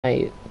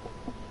Cringe.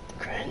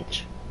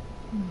 No.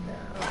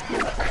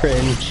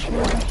 Cringe.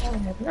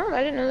 No,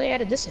 I didn't know they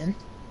added this in.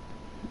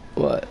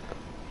 What?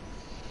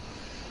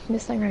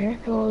 This thing right here.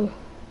 Oh,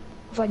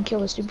 if I can kill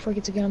this dude before he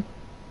gets a gun.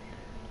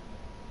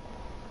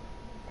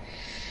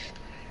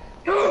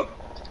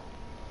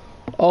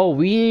 Oh,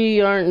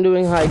 we aren't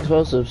doing high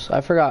explosives. I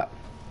forgot.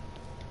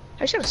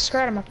 I should have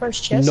scratched on my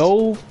first chest.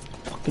 No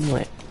fucking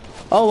way.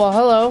 Oh, well,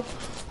 hello.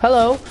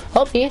 Hello.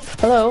 Help me.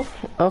 Hello.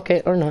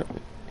 Okay, or not.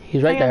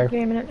 He's right there. Give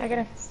me a minute. I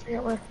gotta figure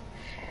out where.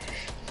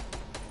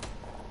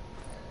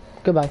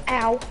 Goodbye.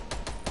 Ow.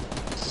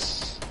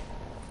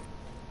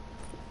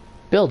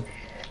 Build.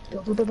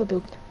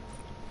 Build.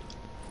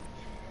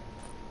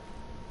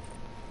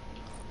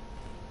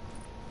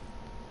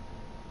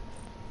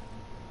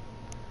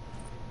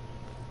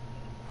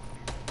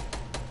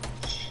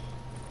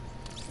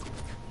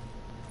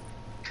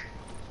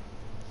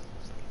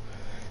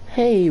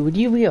 Hey, would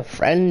you be a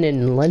friend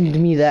and lend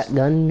me that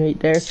gun right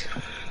there?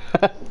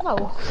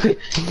 Oh.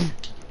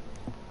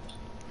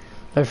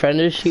 My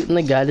friend is shooting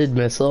the guided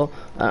missile.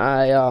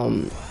 I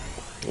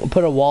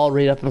put a wall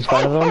right up in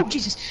front of him. Oh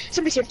Jesus!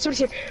 Somebody's here. Somebody's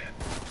here.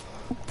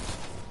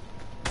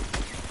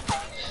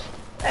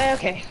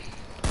 Okay.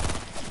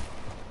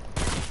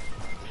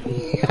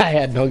 I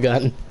had no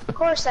gun. Of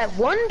course, that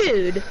one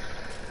dude.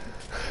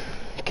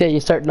 Okay,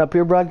 you starting up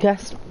your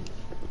broadcast?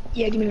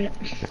 Yeah, give me a minute.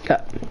 Okay.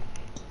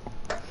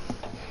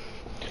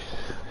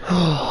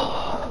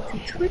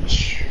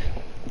 Twitch.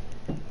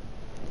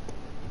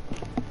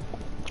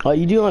 Oh,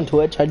 you do on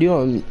Twitch? I do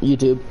on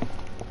YouTube.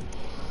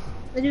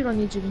 I do it on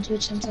YouTube and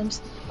Twitch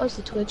sometimes.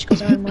 Mostly Twitch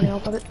because I earn money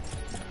off of it.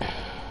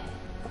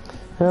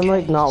 And I'm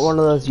like not one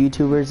of those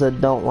YouTubers that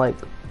don't like,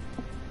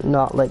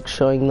 not like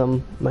showing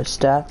them my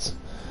stats.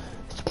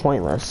 It's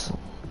pointless.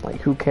 Like,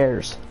 who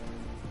cares?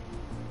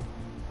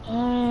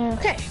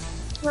 Okay.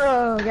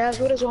 Oh, guys,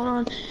 what is going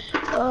on?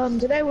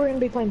 Today we're gonna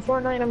be playing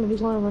Fortnite. I'm gonna be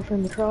playing with my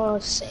friend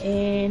Cross,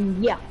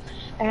 and yeah,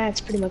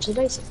 that's pretty much the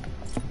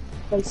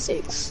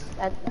basics.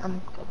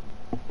 I'm good.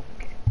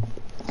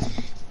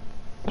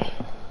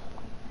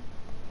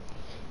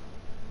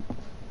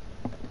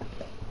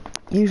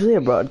 Usually I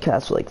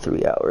broadcast for like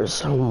 3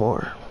 hours or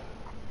more.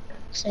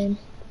 Same.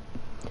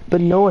 But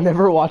no one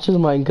ever watches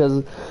mine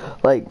because,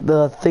 like,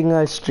 the thing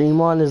I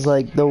stream on is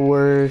like the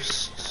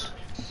worst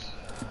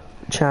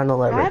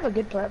channel ever. I have a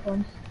good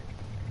platform.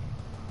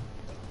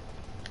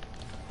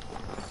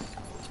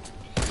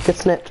 Get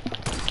sniped.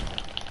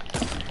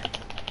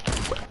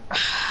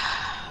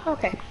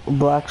 Okay.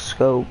 Black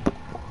scope.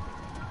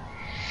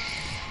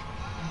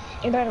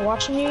 Anybody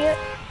watching you yet?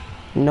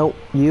 Nope.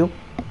 You?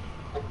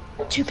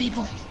 2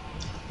 people.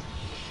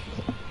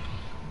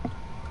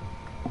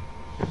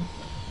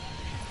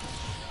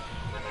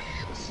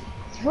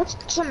 What's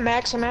the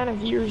max amount of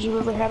viewers you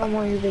ever had on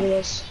one of your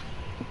videos?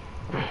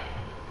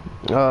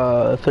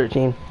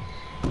 13.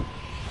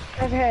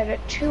 I've had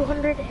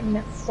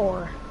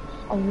 204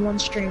 on one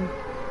stream.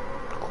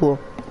 Cool.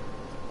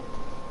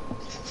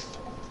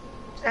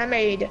 I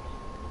made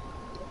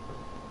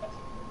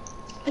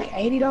like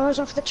 $80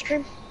 off that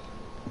stream.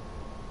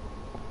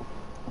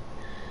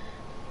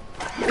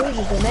 It was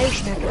a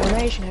donation after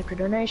donation after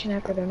donation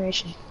after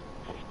donation.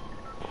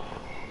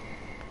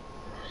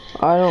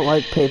 I don't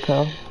like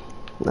PayPal.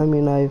 I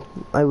mean, I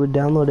would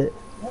download it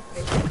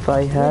if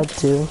I had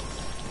to.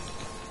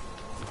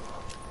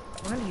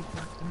 Why do you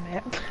block the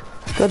map?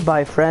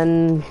 Goodbye,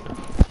 friend.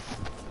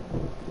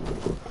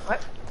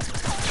 What?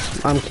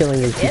 I'm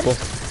killing these people.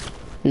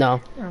 No.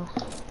 Oh.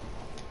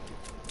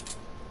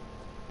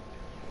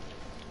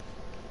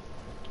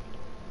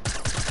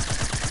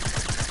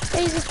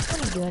 Daisy, what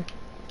are you doing?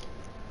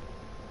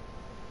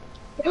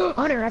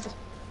 Hunter rifle.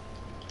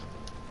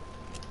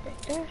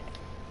 Right there.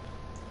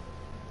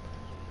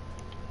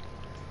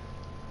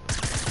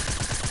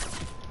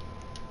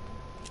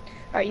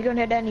 Alright, you gonna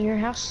head down to your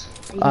house?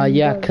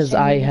 Yeah, cause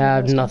I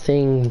have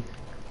nothing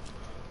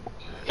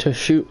to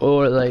shoot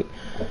or like.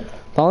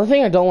 The only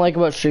thing I don't like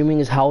about streaming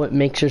is how it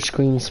makes your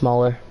screen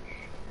smaller.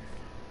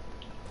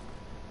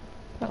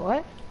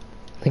 What?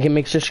 Like it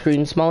makes your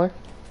screen smaller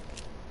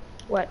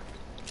What?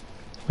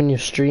 when you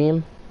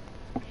stream.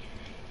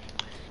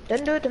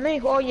 Doesn't do it to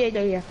me. Oh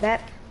yeah,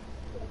 that.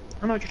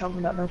 I know what you're talking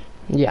about now.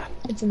 Yeah.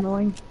 It's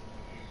annoying.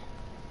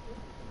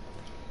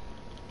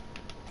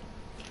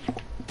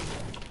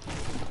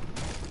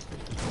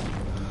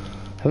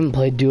 I haven't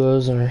played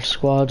duos or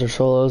squads or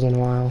solos in a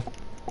while.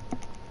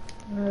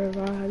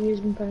 Have you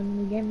been playing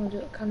the game? Or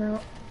did it come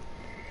out?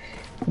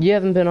 You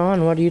haven't been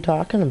on. What are you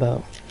talking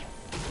about?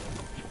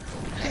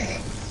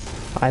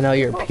 I know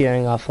you're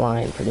appearing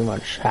offline pretty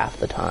much half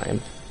the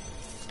time.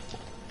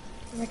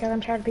 Like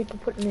I'm tired of people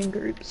putting me in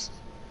groups.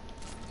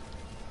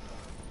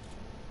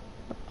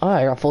 Oh,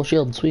 I got full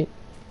shield. Sweet.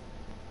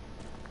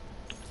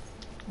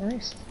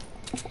 Nice.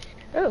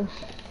 Oh,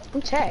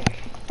 blue tag.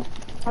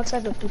 I'll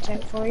save a blue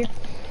tag for you.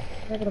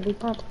 I got a blue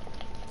pump.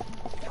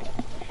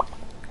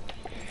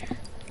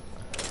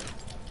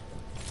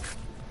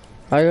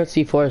 I got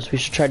C4s. We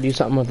should try to do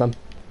something with them.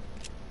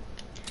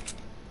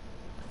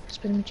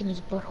 Just been making his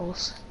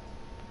buttholes.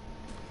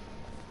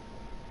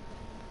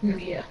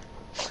 Yeah.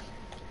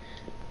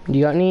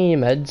 You got any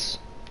meds?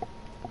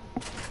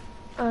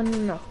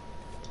 No.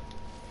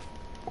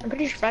 I'm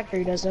pretty sure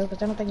factory does though,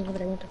 because I don't think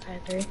anybody went to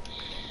factory.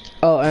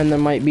 Oh, and there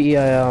might be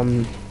a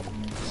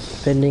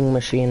vending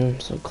machine,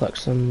 so collect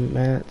some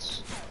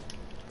mats.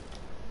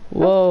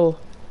 Whoa.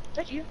 Is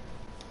that you?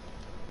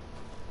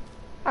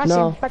 I see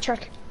No. him, my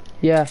truck.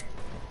 Yeah.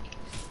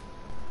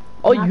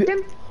 Oh, Knocked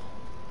him?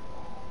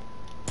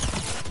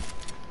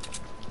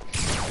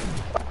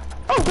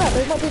 Oh god,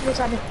 there's more people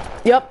inside me.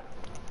 Yep.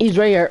 He's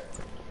right here.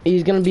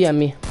 He's gonna be on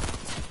me.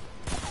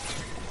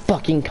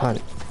 Fucking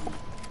cunt.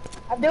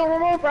 I'm dealing with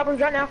more problems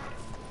right now.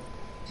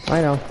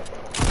 I know.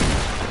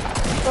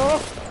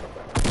 Oh.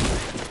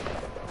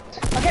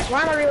 Okay,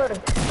 why am I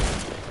reloading?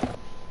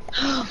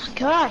 Oh my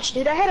gosh,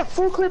 dude, I had a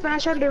full clip and I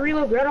started to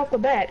reload right off the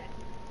bat.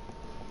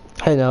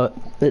 I know.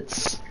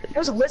 It's. It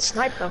was a lit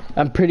snipe though.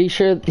 I'm pretty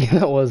sure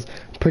that was.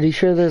 Pretty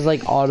sure there's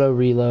like auto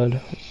reload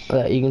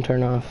that you can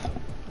turn off.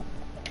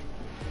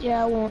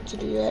 Yeah, I want to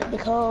do that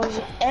because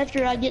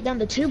after I get down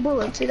to 2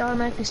 bullets, it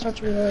automatically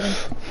starts reloading.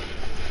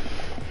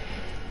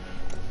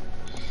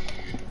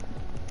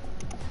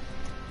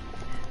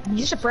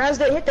 You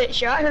surprised they hit that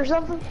shot or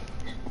something?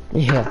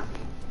 Yeah.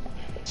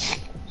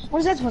 What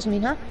is that supposed to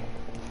mean, huh?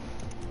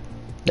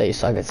 That you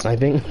suck at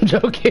sniping. I'm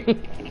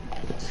joking.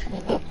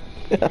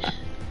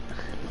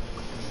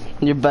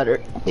 You're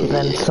better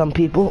than some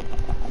people,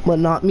 but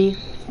not me.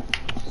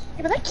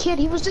 Yeah, but that kid,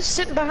 he was just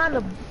sitting behind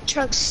the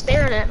truck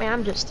staring at me.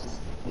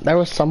 There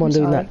was someone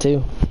doing that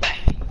too.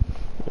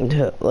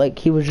 Like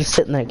he was just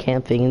sitting there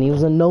camping, and he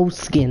was a no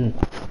skin.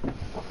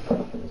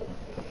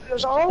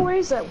 There's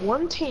always that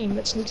one team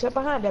that sneaks up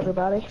behind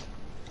everybody.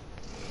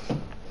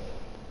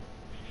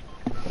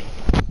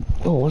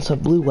 Oh, what's a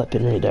blue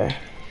weapon right there?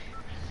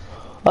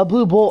 A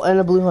blue bolt and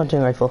a blue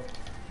hunting rifle.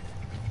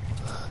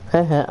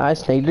 I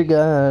snagged a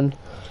gun.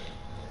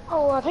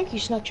 Oh, I think you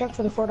snuck truck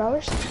for the $4.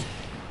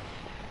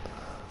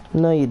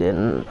 No, you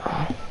didn't.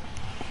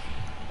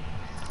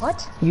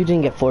 What? You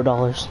didn't get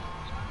 $4.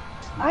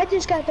 I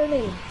just got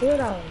donated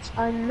 $4.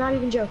 I'm not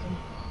even joking.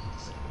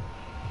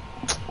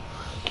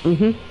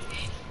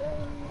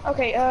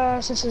 Okay,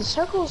 since the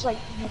circle's like,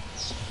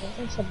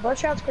 since the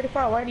bushrout's pretty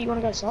far away, do you want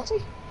to go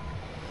salty?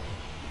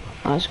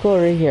 Let's go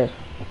right here.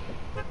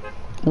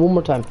 One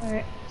more time.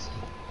 Alright.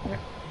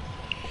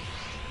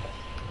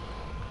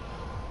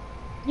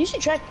 You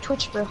should try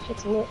Twitch, bro.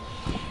 It's lit.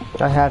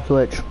 I have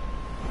Twitch.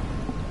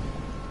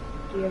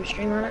 Do you ever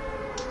stream on it?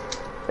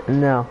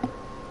 No.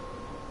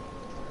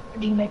 Or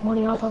do you make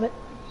money off of it?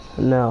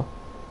 No.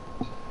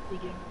 You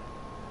do.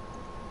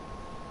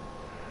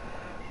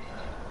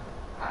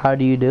 How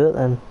do you do it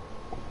then?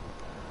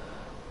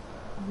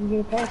 You get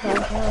a PayPal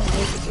account,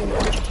 you get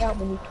a Twitch account.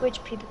 When you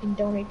Twitch, people can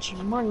donate you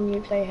money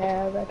if they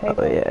have a PayPal.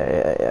 Oh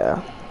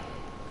yeah.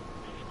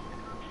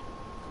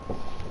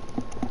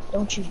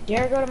 Don't you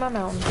dare go to my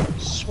mountain. I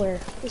swear.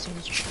 Please don't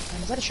use your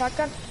shotgun. Is that a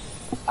shotgun?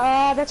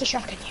 That's a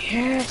shotgun.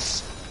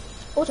 Yes.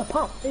 Oh, it's a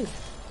pump, dude.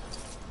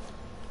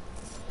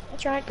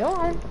 That's right. Go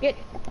on. Get.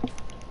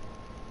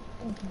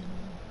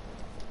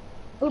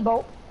 Blue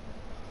bolt.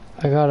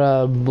 I got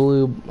a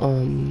blue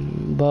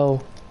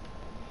bow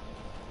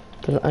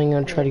that I'm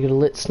gonna try to get a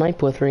lit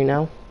snipe with right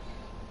now.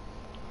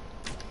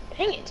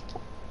 Dang it.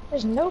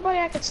 There's nobody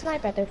I could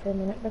snipe at there for a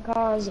minute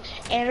because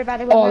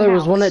everybody was Oh, in my there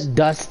was house. one at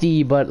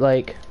Dusty, but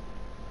like.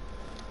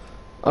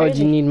 Oh, do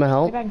you need my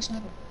help? Maybe I can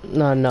snipe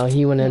him. No,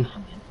 he went in.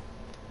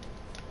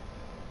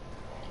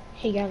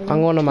 He got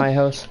I'm going to my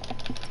house.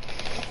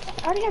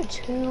 I already have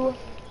 2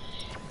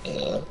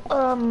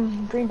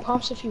 green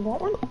pumps if you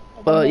want one.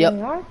 Yep.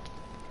 They are.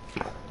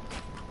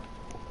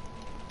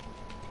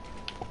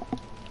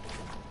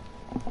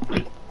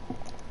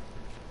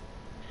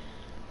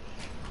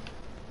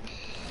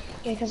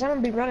 Yeah, because I'm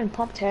going to be running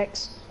pump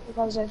techs.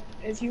 Because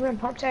if you run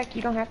pump tech,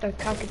 you don't have to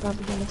cock your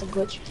pump again. It's a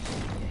glitch.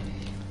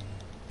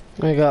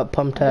 I got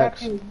pump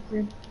tax. You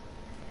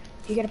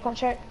get a pump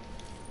tech?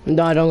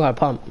 No, I don't got a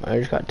pump. I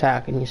just got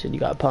tack, and you said you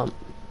got a pump.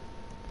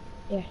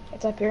 Yeah,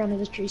 it's up here under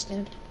this tree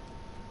stand.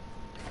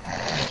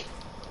 Okay,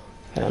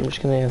 I'm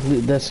just gonna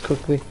loot this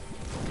quickly.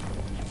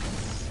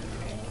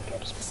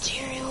 Get some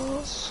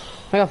materials.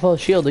 I got full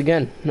shield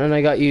again, and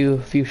I got you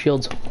a few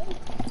shields.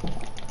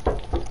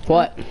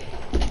 What?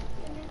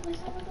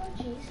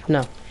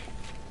 No.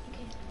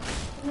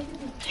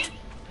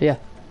 Yeah.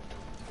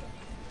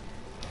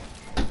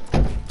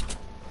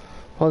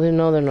 Well, they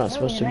know they're not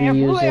supposed to be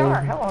using.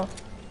 Hello.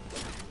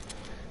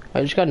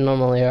 I just got a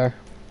normal AR.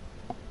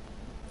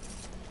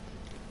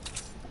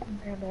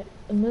 Grab that.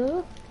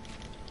 Move.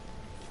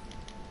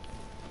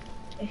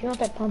 If you want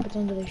that pump, it's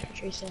under the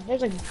tree stand.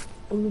 There's a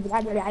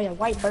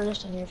white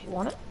burst in here if you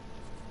want it.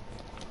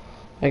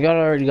 I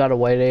already got a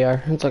white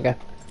AR. It's okay.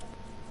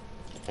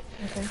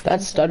 Okay.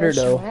 That's stutter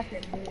though.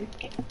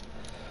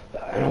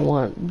 I don't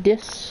want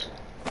this.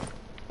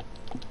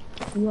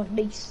 You want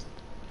this?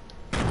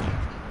 You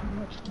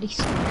want this?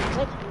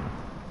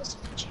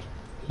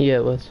 Yeah,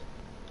 it was.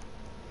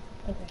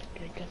 Okay,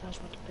 good, because I was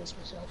about to piss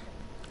myself.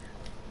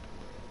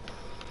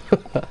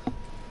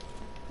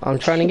 I'm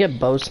trying to get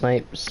bow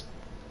snipes.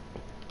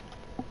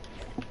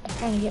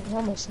 trying to get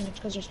normal snipes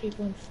because there's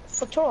people in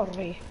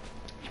Factory.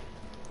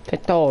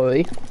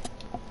 Victory.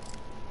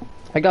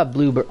 I got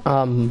blue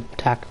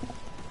tack.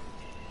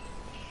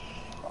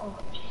 Oh.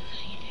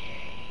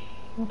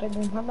 You want that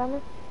green pump down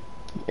there?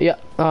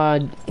 Yeah,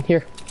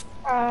 here.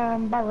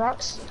 By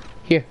rocks.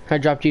 Here, I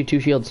dropped you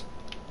 2 shields.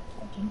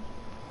 Okay.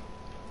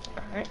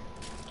 Alright.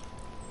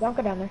 Don't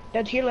go down there.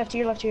 No, to your left, to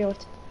your left, to your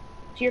left.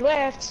 To your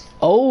left!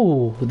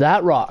 Oh,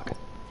 that rock.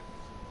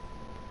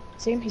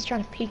 See him? He's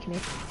trying to peek me.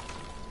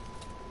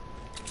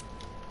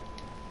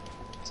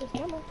 So,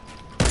 come on.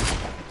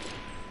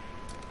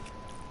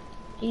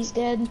 He's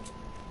dead.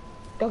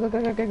 Go, go,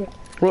 go, go, go, go.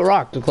 What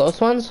rock? The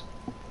close ones?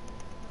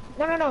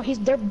 No, no, no. He's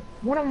there.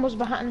 One of them was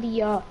behind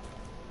the,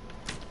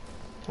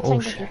 Oh,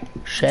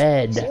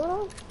 shed. See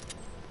what?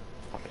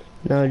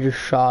 No, just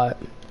shot.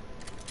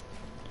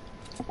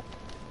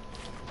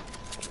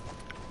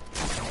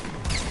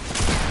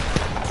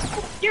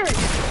 Here!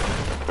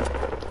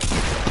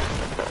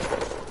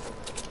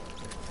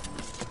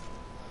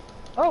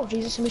 Oh,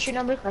 Jesus, somebody's shooting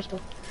at me with a crossbow.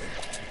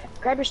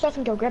 Grab your stuff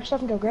and go, grab stuff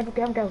and go, grab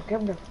him, go,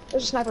 grab him, go.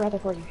 There's a sniper out there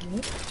for you.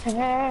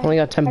 Only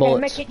got 10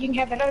 bullets. Make it, you can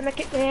have that other make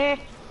it. Eh.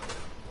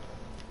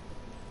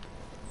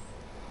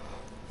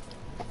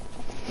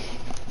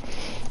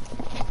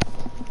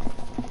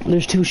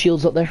 There's 2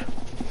 shields up there.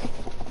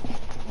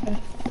 Okay.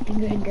 You can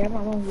go ahead and grab them.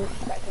 I'm gonna go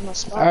back to my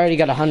spot. I already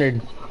got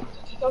 100.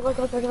 Go, go,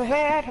 go, go, go. Okay.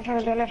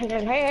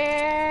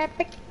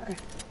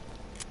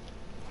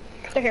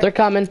 They're here. They're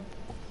coming.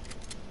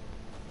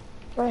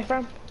 Where are they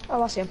from?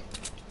 Oh, I see him.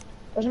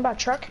 Wasn't about a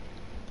truck?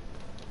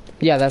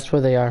 Yeah, that's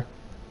where they are.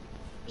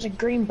 There's a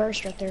green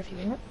burst right there if you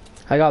want it.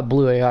 I got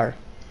blue AR.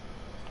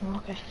 Oh,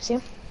 okay. See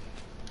him?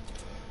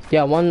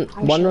 Yeah, one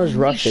was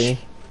rushing.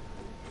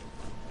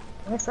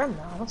 Where from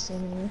now? I don't see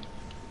him anywhere.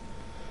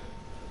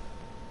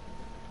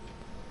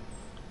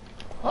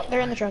 Oh,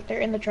 they're in the truck. They're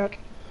in the truck.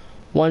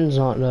 One's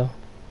not though.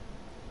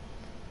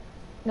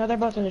 No, they're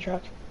both in the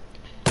truck.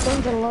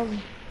 One's a love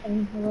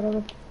and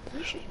whatever.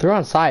 They're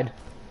on side.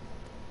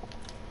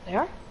 They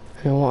are?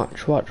 Here,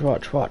 watch, watch,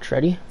 watch, watch.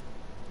 Ready?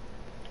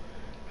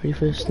 Ready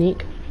for the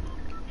sneak?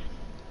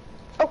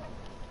 Oh!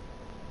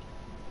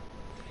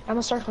 I'm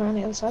gonna start around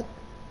the other side.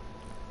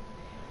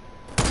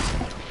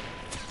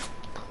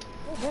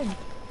 Oh, good.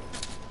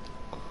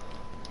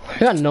 I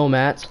got no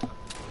mats.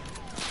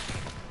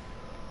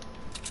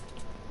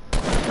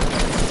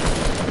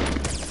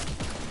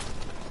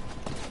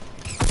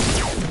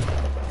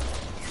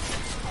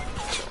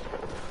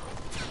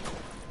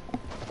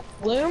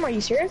 Bloom, are you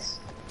serious?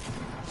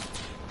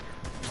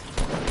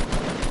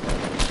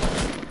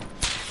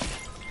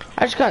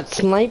 I just got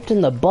sniped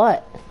in the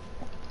butt.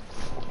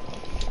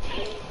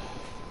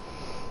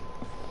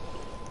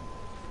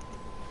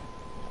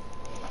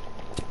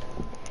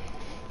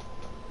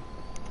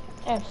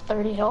 I have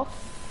 30 health.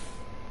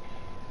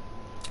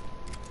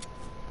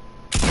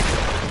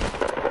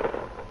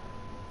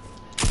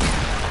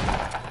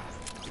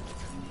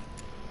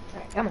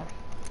 Alright, come on.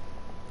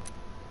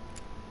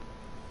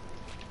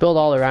 Build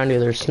all around you,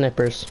 there's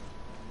snipers.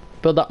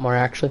 Build up more,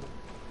 actually.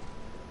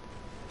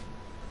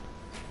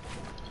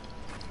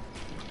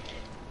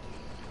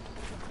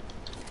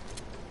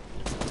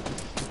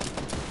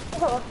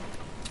 Hello.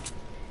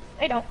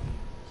 They don't.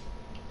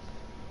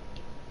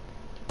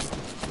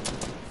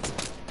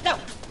 No!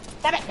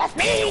 Stop it! That's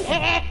me!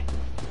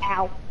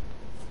 Ow.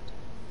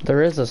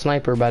 There is a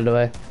sniper, by the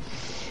way.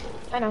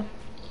 I know.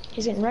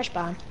 He's getting rushed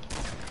by him.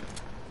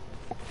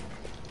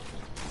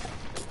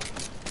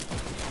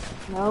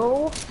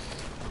 No.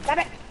 Stop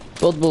it!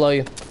 Build below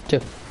you, too.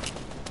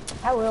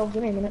 I will.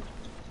 Give me a minute.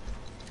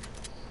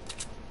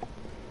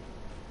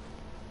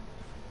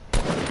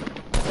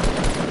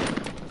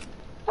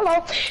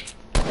 Hello.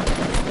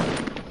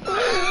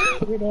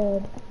 You're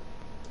dead.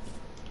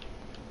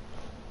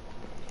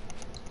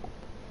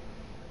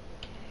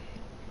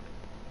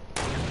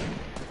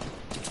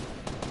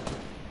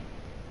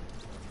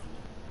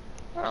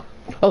 Oh.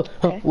 Oh,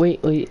 Okay. oh,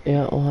 wait,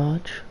 yeah,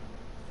 watch.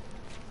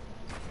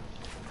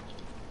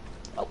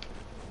 Oh.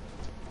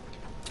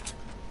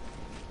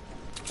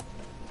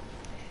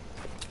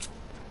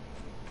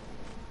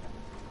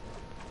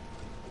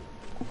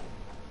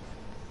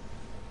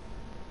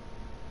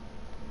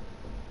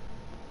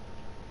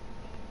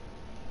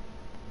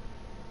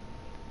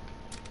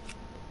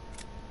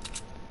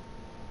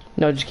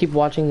 No, just keep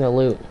watching the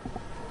loot.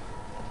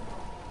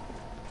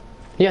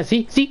 Yeah,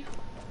 see? See?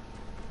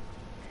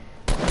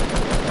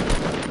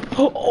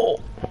 Oh!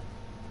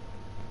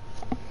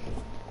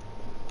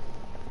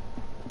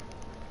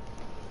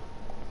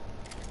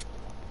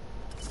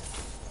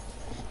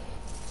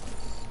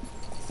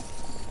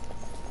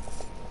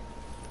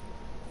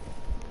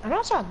 I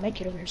also have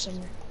make it over here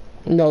somewhere.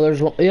 No,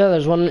 there's one. Yeah,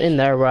 there's one in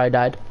there where I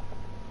died.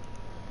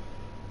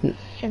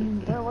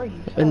 And where were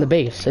you? In the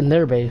base, in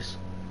their base.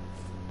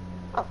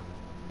 Oh.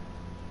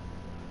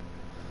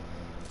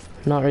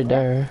 Not right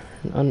there.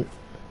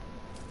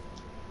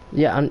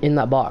 Yeah, in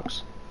that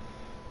box.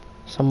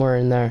 Somewhere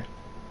in there.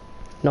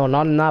 No,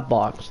 not in that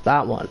box.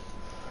 That one.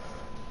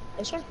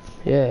 This one?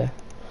 Yeah.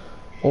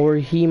 Or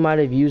he might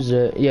have used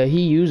it. Yeah,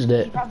 he used He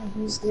it.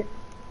 probably used it.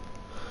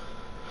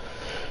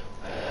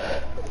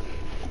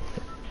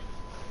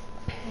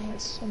 Oh,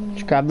 that's so many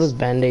Just grab those mats.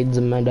 band-aids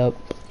and mend up.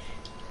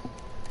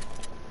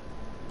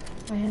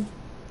 Man.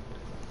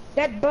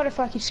 That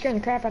butterfly keeps scaring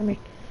the crap out of me.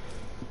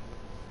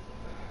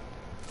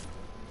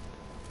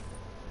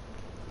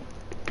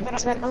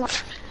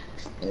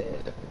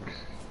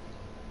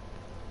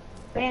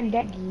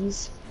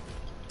 Bandaggies.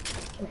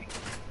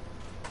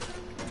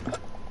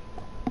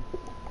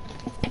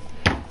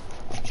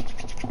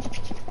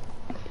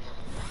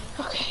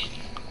 Okay.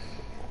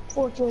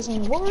 4 kills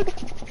on the board.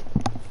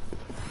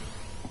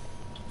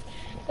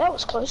 That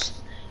was close.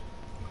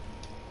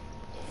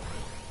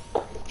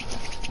 Did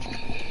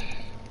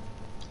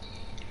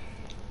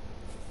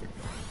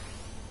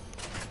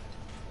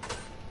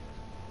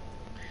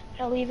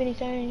I leave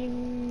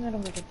anything? I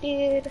don't think I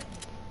did.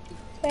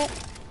 That.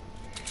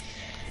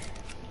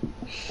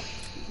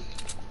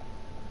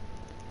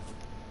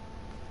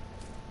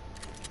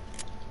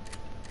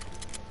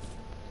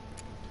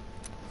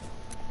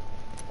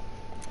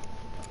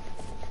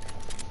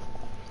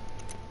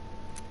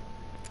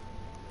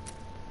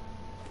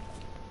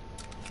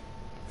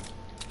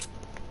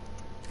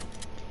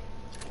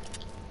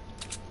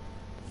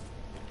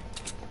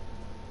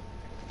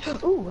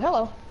 Ooh,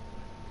 hello.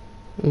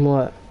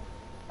 What?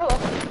 Hello.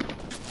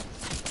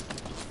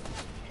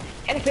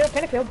 Panic field,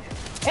 panic field,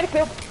 panic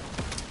field.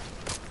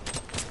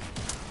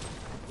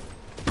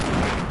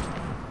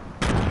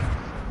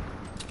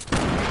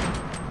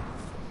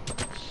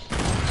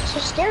 So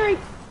scary.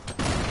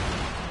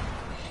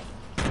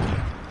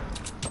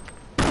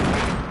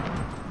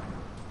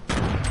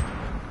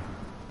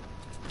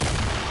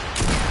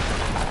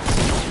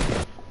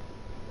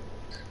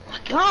 Oh my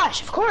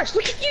gosh, of course.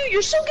 Look at you.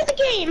 You're so good at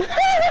the game.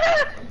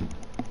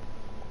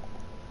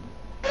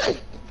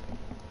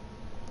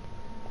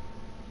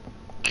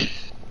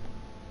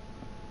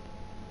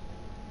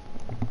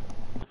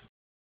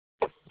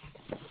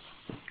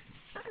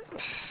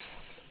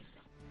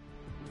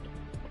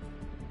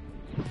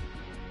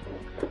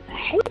 I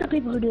hate the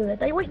people who do that.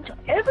 They wait until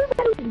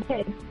everybody's in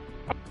bed.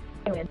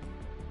 I win.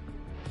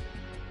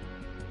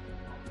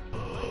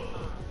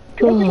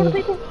 Do you like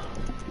people?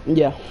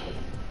 Yeah.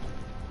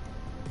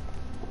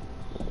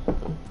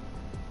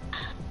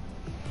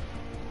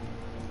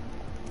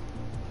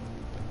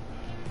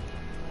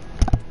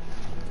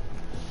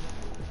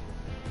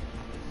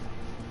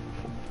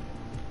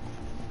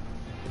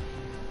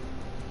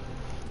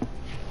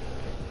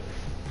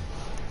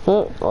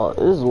 Oh,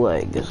 his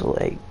leg is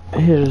like,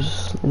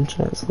 his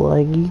internet's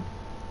laggy.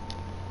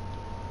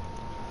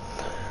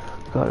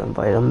 Gotta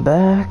invite him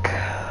back.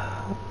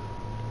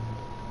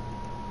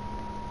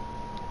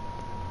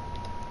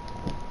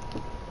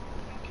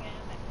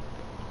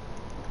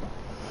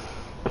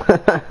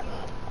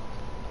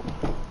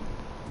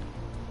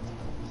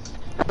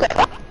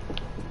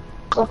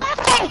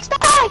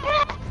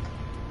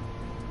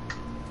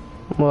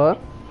 What?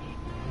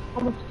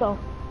 Almost fell.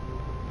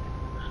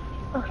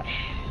 Okay.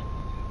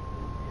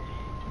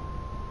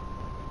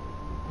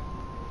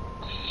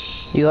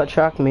 You got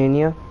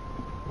Trackmania?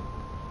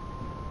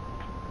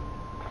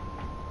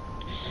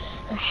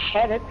 I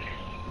had it.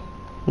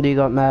 Do you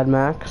got Mad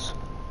Max?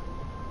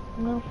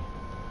 No.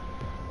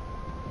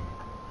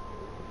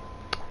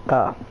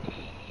 Ah.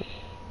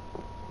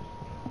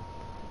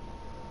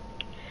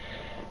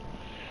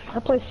 I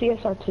play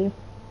CSR2.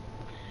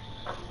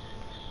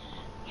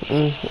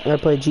 I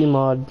play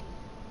Gmod.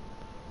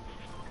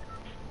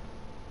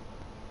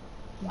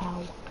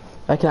 Wow.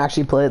 I can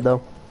actually play it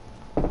though.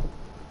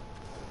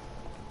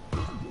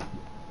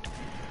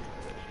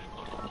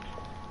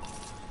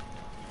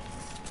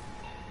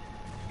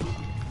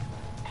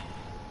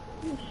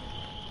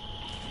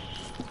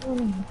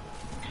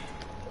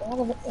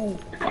 All of it. Oh.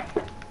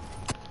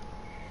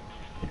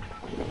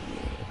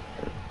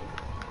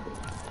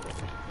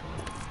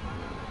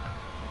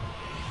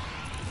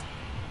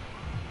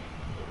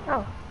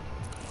 Oh.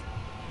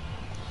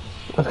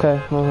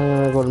 Okay, well, I'm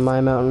gonna go to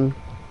my mountain.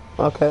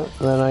 Okay, and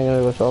then I'm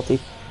gonna go salty.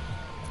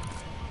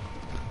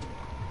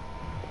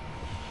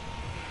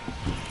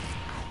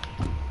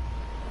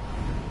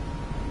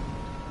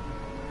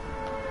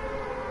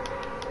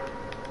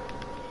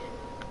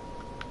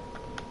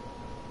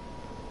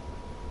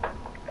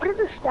 What is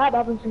the stab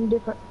album seem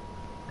different?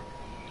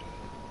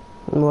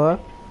 What?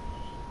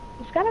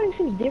 The stab album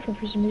seems different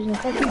for some reason.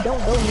 It's like you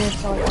don't go near as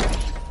far.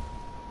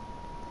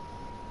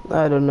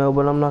 I don't know,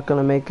 but I'm not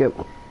gonna make it.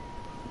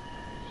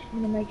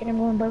 I'm gonna make it. I'm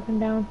going broken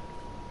down.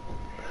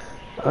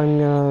 I'm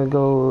gonna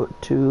go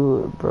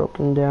to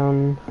Broken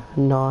Down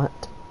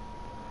Not.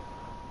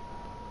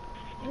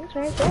 That's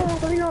right. Yeah,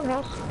 go to your own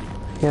house.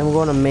 Yeah, I'm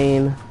going to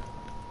Maine.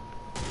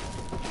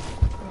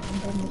 I'm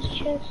done this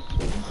chest.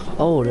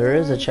 Oh, there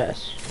is a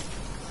chest.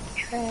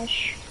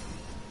 Trash.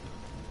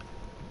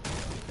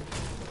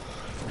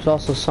 There's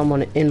also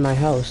someone in my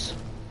house.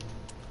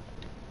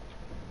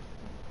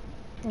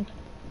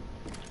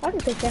 I can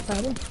take that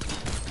problem.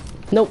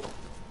 Nope.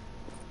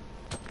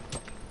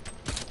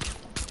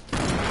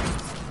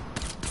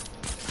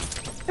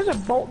 There's a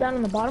bolt down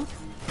on the bottom?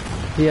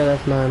 Yeah,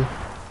 that's mine.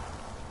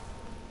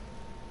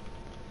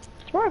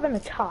 It's more than the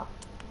top.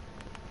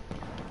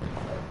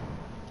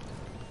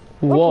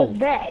 Whoa. What was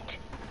that?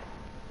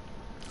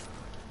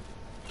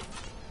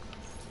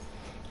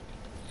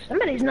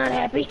 Somebody's not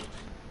happy.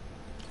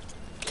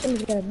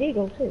 Somebody's got a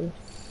deagle too.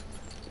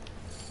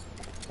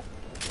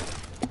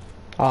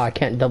 Oh, I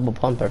can't double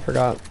pump, I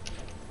forgot.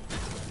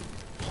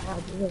 Wow,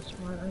 you're real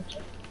smart, aren't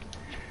you?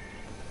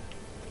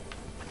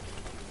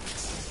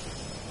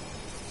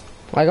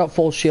 I got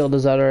full shield,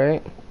 is that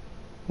alright?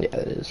 Yeah,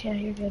 it is. Yeah,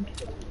 you're good.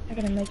 I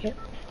gotta make it.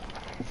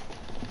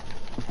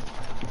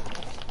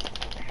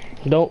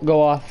 Don't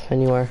go off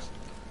anywhere.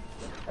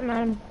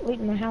 I'm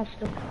leaving my house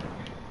still.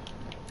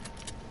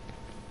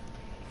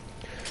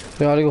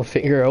 We gotta go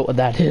figure out what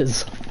that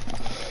is.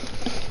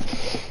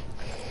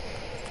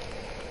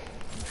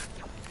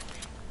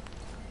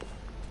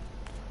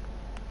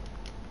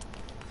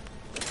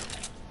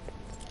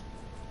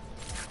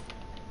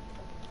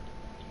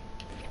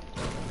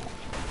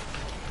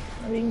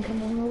 Maybe you can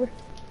come on over.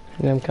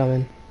 Yeah, I'm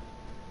coming.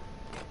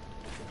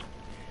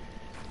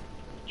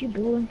 Did you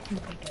blow him?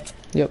 Okay, good.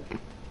 Yep.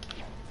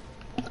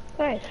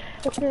 Alright,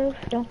 let's move.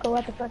 Don't go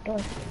out the front door.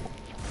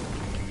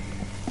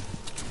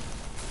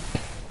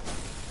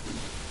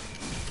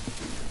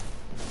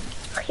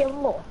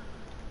 Hello.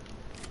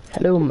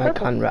 Hello, my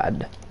Purple.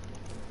 Conrad.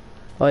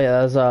 Oh yeah,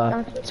 that was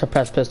a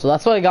suppressed pistol.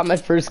 That's what I got my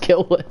first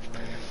kill with.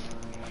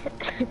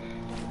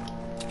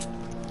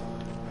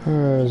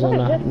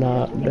 Arizona,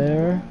 not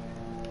there.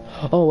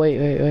 Oh wait.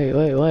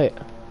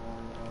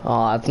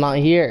 Oh, it's not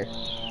here.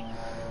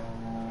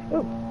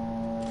 Ooh.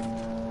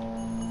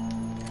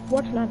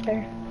 What's not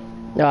there?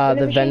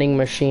 The vending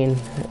machine.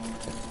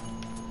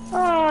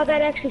 Oh,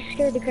 that actually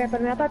scared the crap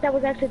out of me. I thought that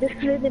was actually the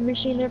vending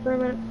machine there for a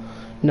minute.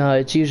 No,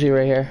 it's usually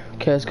right here.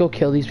 Okay, let's go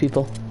kill these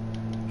people.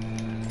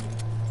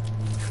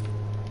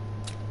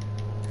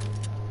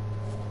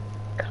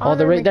 Oh,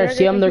 they're right there.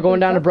 See them? They're going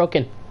down to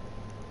Broken.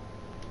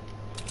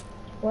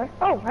 What?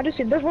 Oh, I just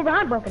see there's one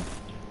behind Broken.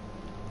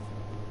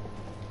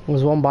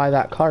 There's one by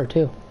that car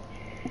too.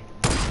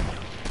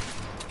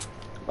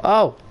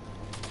 Oh.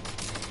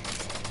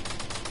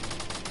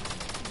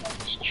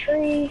 This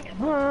tree,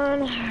 come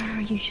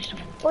on. You just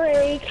want to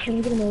break. Let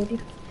me get a move with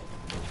you.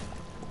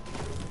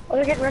 Oh,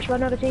 they're getting rushed by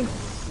another team.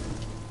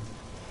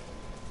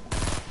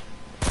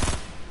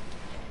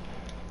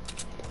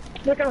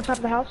 Look on top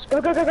of the house. Go.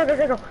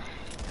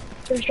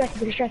 They're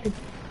distracted.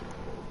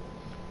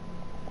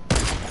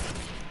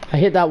 I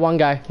hit that one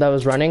guy that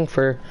was running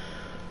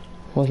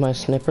with my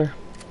sniper.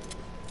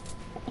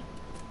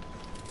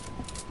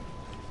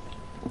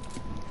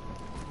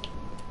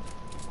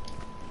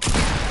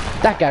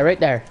 That guy right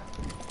there.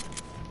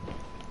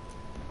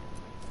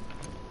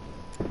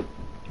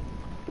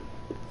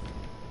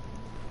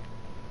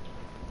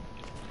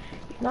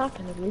 He's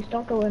knocking at least.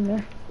 Don't go in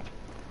there.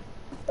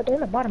 But they're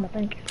in the bottom, I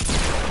think.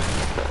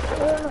 No,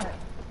 they're not.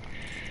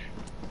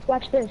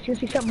 Watch this. You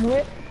see something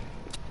lit?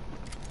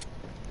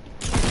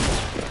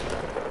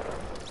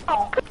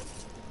 Oh,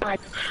 God.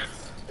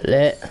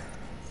 Lit.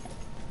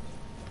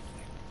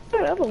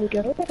 Where else we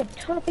go? There's like a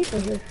ton of people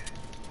here.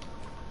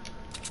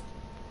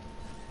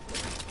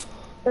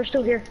 They're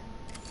still here.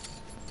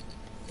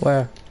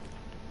 Where?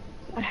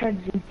 I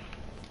heard them.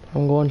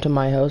 I'm going to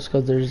my house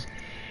because there's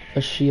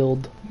a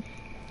shield.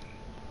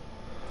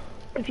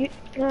 If you,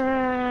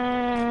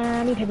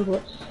 I need heavy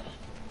bullets.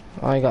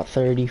 I got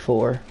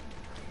 34.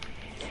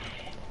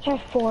 I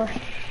have 4.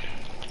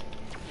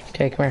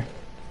 Okay, come here.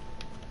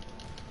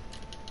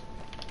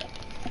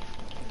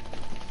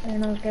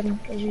 And I was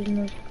using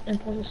those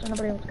impulses so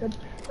nobody else could.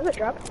 Where's it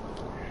drop?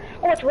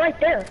 Oh, it's right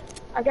there.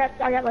 I got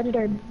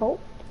legendary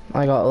bolt.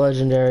 I got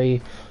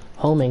legendary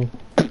homing.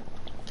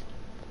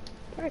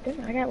 Alright then,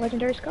 I got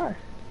legendary scar.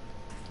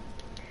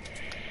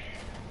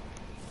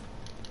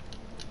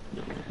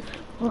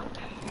 Oh,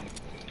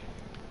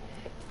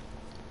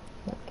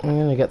 I'm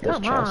gonna get this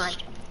come on.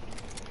 chest.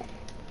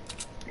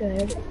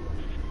 Good.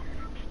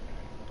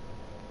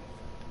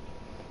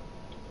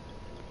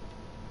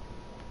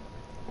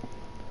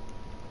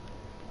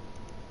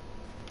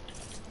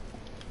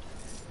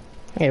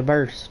 Hey,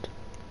 burst.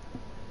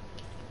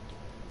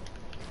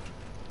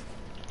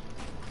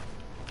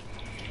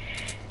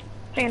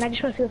 Man, I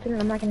just want to see what's in it.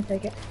 I'm not gonna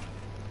take it.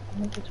 I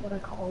think that's what I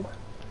called.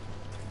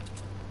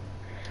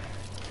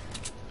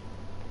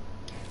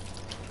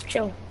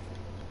 Chill.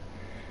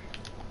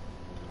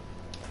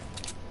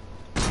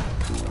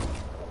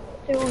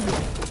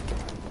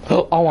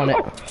 Oh, I want it.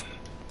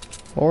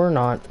 Or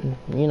not,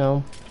 you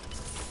know.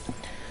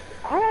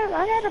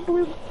 I had a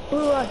blue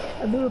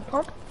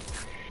pump.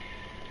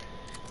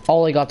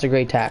 All I got's a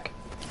great tack.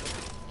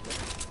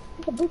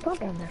 There's a blue pump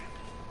down there.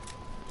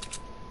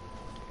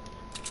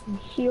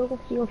 Heal.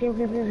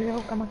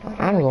 Come on.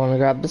 I'm going to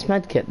grab this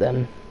med kit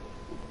then.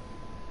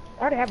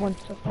 I already have one.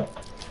 So.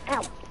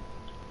 Ow.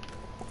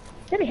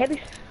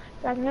 Heavy.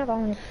 I can have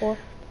only 4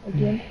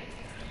 again.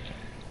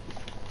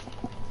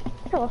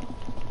 Hello.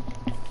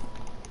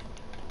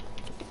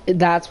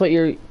 That's what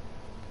you're...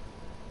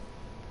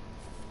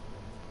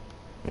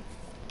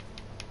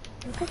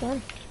 Okay,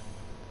 then.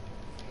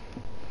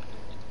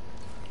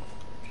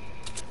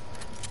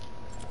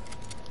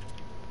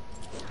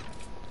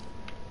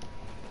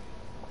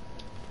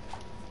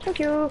 Thank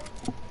you.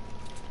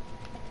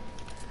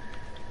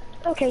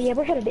 Okay, yeah,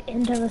 we're headed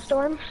into the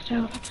storm, so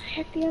let's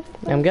hit the other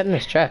place. I'm getting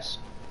this chest.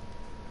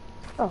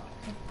 Oh.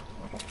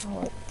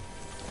 Alright.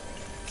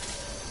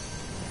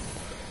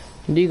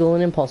 Deagle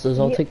and impulses.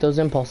 I'll Yeah. take those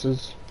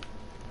impulses.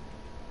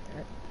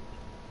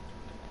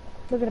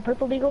 Was it a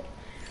purple deagle?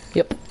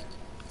 Yep.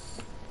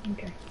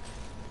 Okay.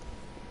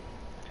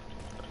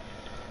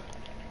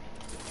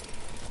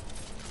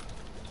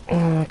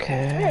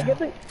 Okay. Yeah, good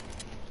loot.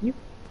 You?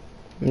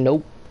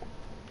 Nope.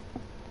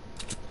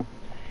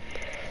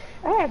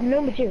 I have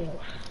no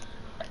materials.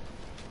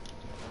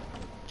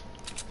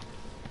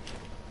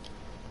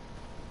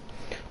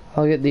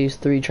 I'll get these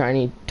 3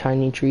 tiny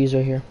trees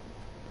right here.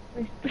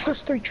 Those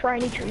 3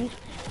 tiny trees.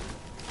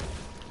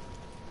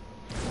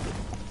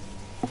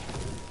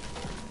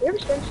 You ever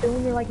stand still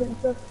when you're like hitting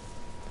stuff?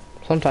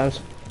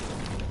 Sometimes.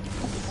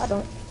 I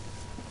don't.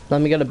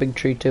 Let me get a big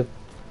tree too.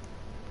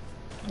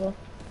 Well,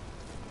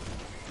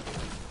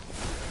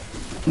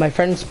 My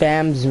friend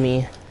spams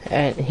me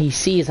and he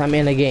sees I'm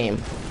in a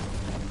game.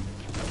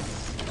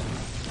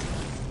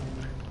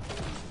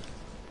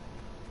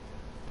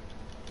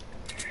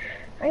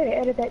 I gotta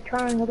edit that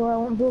triangle though I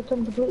won't build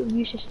something completely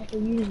useless like I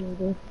usually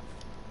do.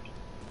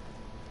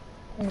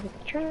 Edit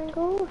the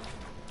triangle.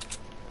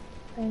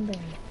 Bang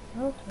bang.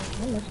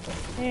 Okay, let's go.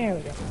 There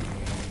we go.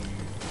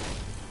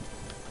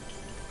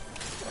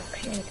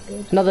 Okay, that's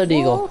good. Another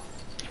deagle. Oh.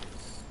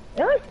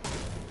 Really?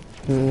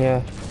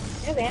 Yeah.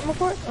 You have ammo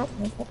for it? Oh,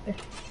 no, up there.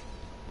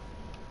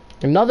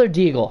 Another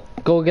deagle.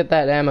 Go get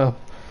that ammo.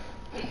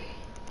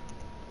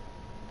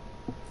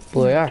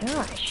 Blue AR.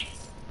 Gosh.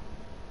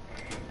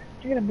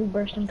 I got a blue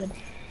burst, I'm good.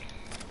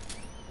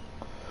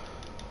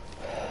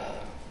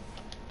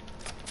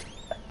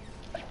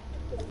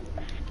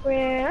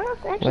 Well,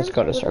 actually, Let's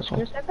go to circle.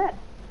 Just that bad.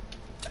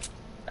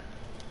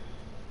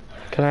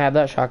 Can I have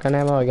that shotgun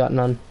ammo? I got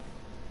none.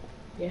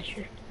 Yeah,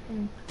 sure.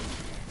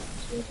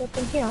 See what's up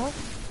in here.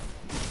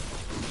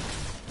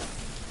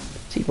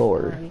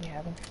 C4. You can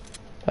have them.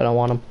 I don't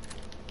want them.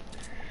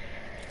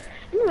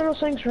 Those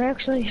things are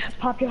actually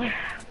popular.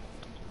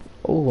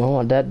 Oh, I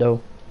want that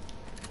though.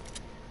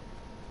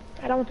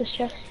 I don't want this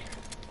chest.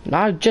 No,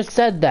 I just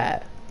said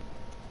that.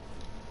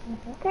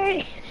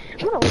 Okay.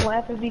 I'm gonna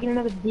laugh if we get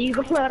another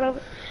deagle out of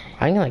it.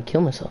 I'm gonna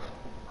kill myself.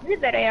 I need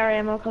that AR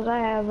ammo because I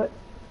have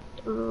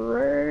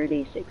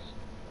 36.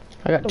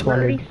 I got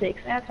 200.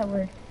 36, that's how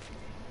we're...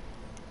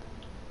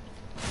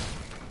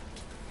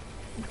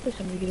 Please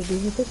somebody get a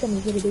deagle, please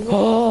somebody get a deagle.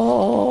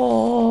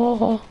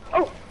 Oh!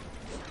 Oh!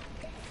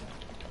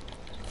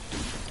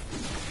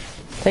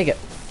 Take it.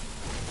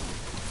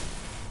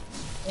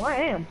 Well, I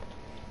am.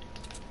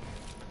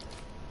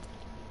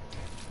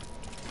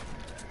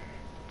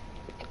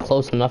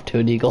 Close enough to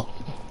a deagle.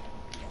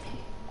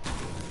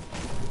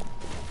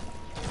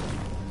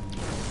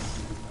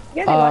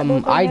 You got any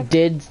light bullets on I there?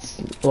 did.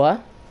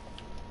 What?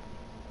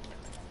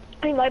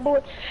 Any light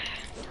bullets?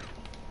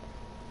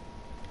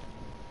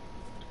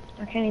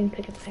 I can't even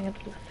pick up the thing up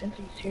to the fence,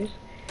 are you serious?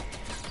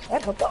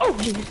 That helped. Oh,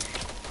 Jesus!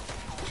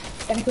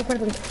 Gotta go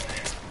front of it.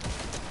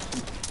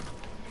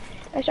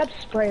 I shot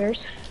sprayers.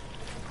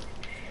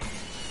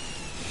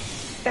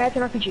 That's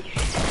an RPG.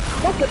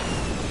 That's it!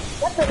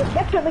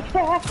 That's really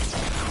fast!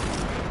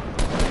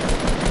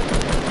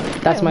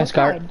 That's my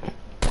scar.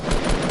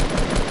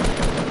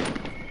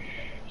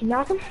 You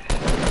knock him?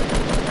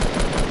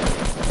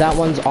 That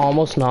one's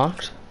almost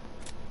knocked.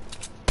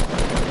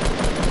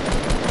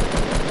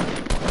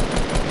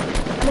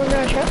 I'm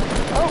gonna shot.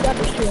 Oh god,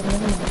 there's 2 of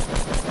them.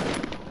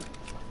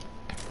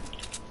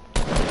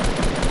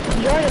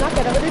 You already knocked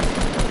that other dude?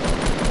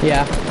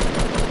 Yeah.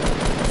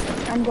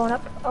 I'm going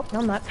up. Oh, no,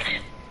 I'm not.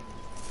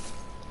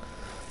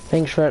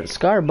 Thanks for that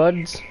scar,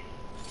 buds.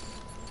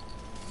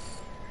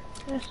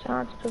 That's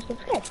not supposed to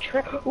get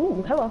trick.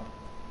 Ooh, hello.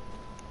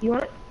 You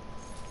want it?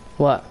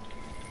 What?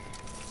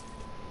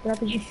 The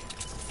RPG.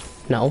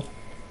 No.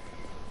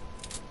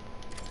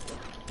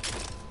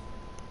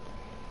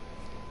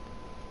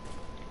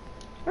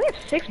 I have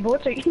 6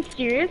 bullets. Are you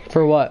serious?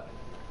 For what?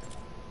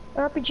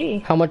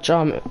 RPG. How much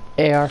AR?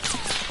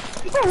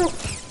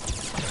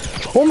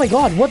 Oh my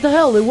god, what the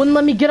hell? It wouldn't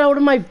let me get out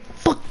of my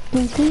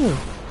fucking thing.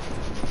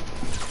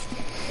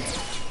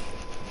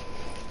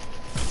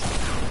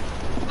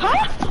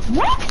 Huh?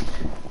 What?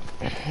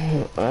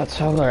 That's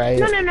alright.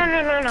 No.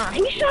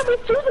 He shot me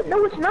through the...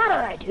 No, it's not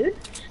alright, dude.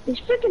 He's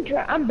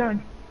freaking I'm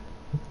done.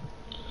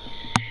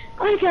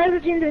 Alright, guys,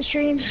 it's the end of the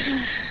stream.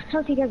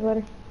 Talk to you guys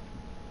later.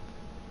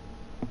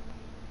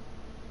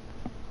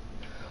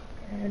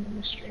 End of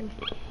the stream.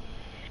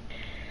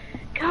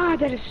 God,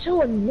 that is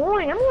so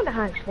annoying. I'm going to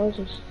high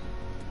explosives.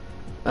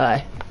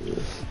 Aye.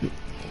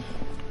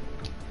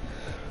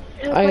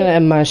 I'm gonna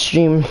end my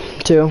stream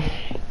too.